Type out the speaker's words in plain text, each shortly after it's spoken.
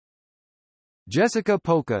Jessica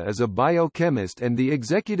Poca is a biochemist and the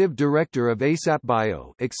executive director of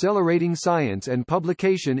ASAPbio, Accelerating Science and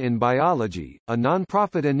Publication in Biology, a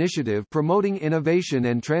nonprofit initiative promoting innovation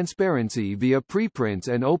and transparency via preprints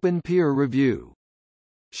and open peer review.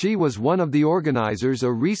 She was one of the organizers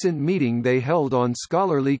of a recent meeting they held on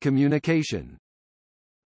scholarly communication.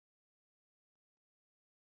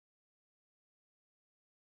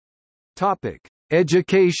 Topic: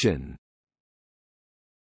 Education.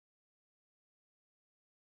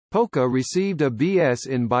 Poca received a B.S.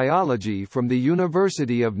 in biology from the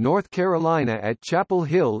University of North Carolina at Chapel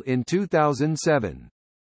Hill in 2007.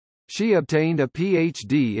 She obtained a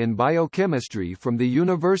Ph.D. in biochemistry from the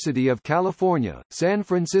University of California, San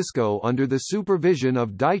Francisco under the supervision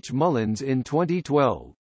of Deitch Mullins in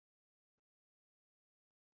 2012.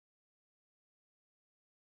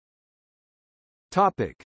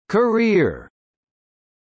 Topic: Career.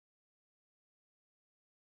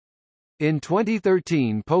 In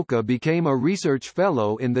 2013, Poca became a research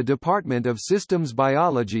fellow in the Department of Systems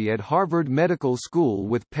Biology at Harvard Medical School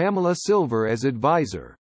with Pamela Silver as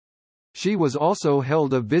advisor. She was also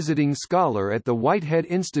held a visiting scholar at the Whitehead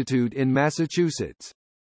Institute in Massachusetts.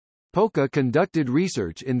 Poca conducted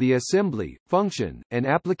research in the assembly, function, and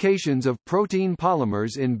applications of protein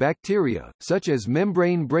polymers in bacteria, such as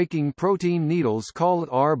membrane-breaking protein needles called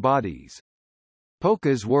R-bodies.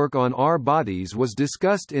 Poca's work on R-bodies was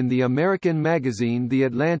discussed in the American magazine The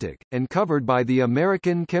Atlantic, and covered by the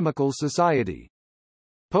American Chemical Society.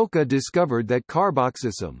 Poca discovered that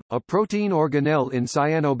carboxysome, a protein organelle in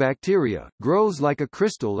cyanobacteria, grows like a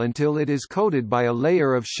crystal until it is coated by a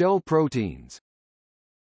layer of shell proteins.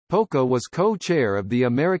 Poca was co-chair of the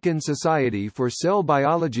American Society for Cell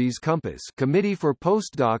Biology's Compass Committee for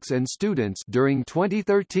Postdocs and Students during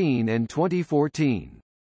 2013 and 2014.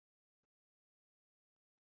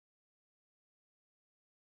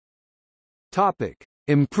 Topic: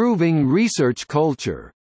 Improving research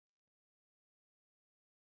culture.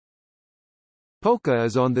 Poca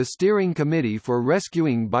is on the steering committee for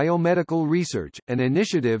Rescuing Biomedical Research, an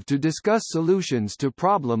initiative to discuss solutions to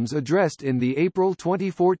problems addressed in the April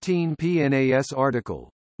 2014 PNAS article,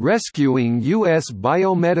 "Rescuing U.S.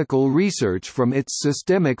 Biomedical Research from Its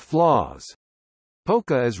Systemic Flaws."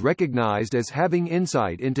 Poca is recognized as having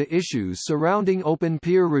insight into issues surrounding open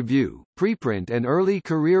peer review, preprint and early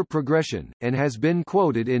career progression, and has been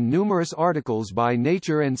quoted in numerous articles by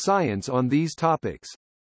Nature and Science on these topics.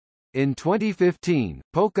 In 2015,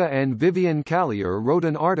 Poca and Vivian Callier wrote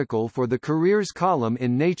an article for the Careers column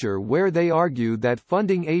in Nature where they argued that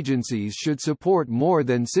funding agencies should support more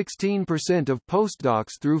than 16% of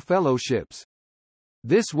postdocs through fellowships.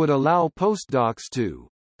 This would allow postdocs to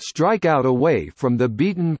strike out away from the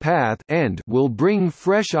beaten path and will bring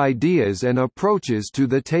fresh ideas and approaches to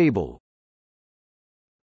the table.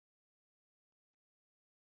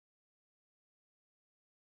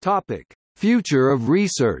 Topic: Future of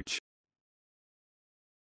research.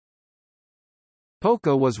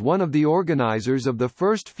 Poca was one of the organizers of the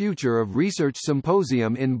first Future of Research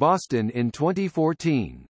Symposium in Boston in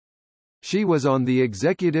 2014. She was on the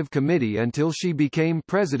executive committee until she became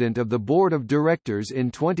president of the board of directors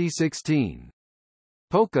in 2016.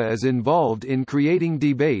 Poca is involved in creating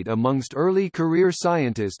debate amongst early career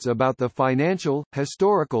scientists about the financial,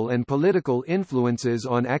 historical and political influences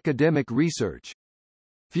on academic research.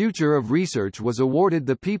 Future of Research was awarded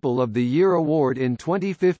the People of the Year award in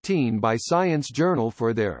 2015 by Science Journal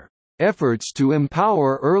for their efforts to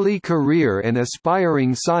empower early career and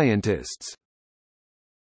aspiring scientists.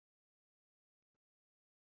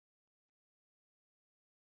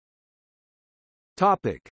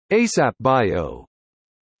 Topic: ASAPbio.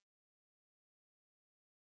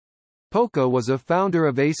 Poca was a founder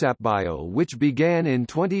of ASAPbio, which began in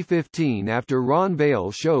 2015 after Ron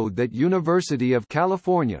Vale showed that University of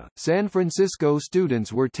California, San Francisco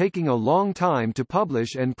students were taking a long time to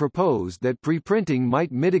publish and proposed that preprinting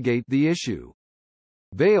might mitigate the issue.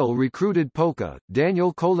 Vale recruited Poca,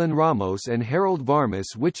 Daniel Colin Ramos and Harold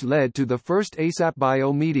Varmus, which led to the first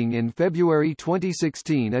ASAPbio meeting in February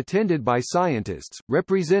 2016 attended by scientists,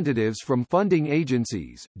 representatives from funding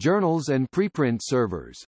agencies, journals and preprint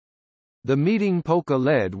servers. The meeting Poca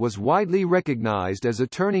led was widely recognized as a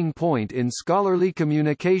turning point in scholarly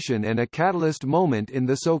communication and a catalyst moment in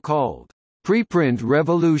the so-called preprint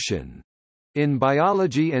revolution in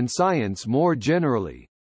biology and science more generally.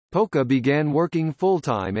 Poca began working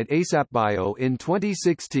full-time at ASAPbio in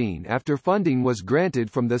 2016 after funding was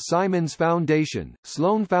granted from the Simons Foundation,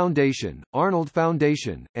 Sloan Foundation, Arnold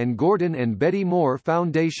Foundation, and Gordon and Betty Moore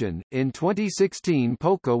Foundation. In 2016,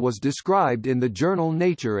 Poca was described in the journal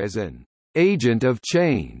Nature as an agent of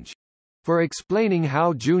change for explaining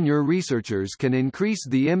how junior researchers can increase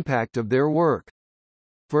the impact of their work.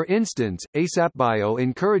 For instance, ASAPbio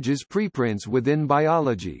encourages preprints within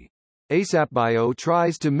biology. ASAPbio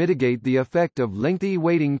tries to mitigate the effect of lengthy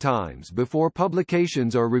waiting times before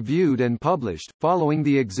publications are reviewed and published, following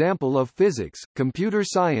the example of physics, computer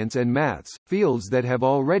science and maths, fields that have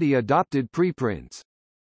already adopted preprints.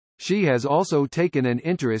 She has also taken an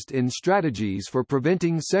interest in strategies for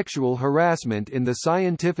preventing sexual harassment in the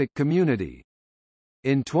scientific community.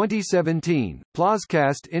 In 2017,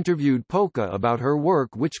 Plozcast interviewed Polka about her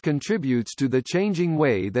work, which contributes to the changing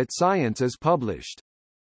way that science is published.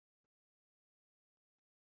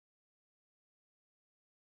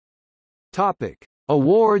 Topic: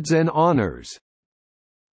 Awards and honors.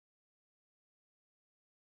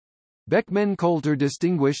 Beckman-Coulter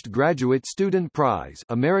Distinguished Graduate Student Prize,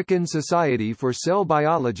 American Society for Cell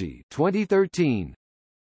Biology, 2013.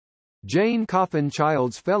 Jane Coffin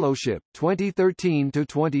Childs Fellowship, 2013 to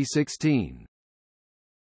 2016.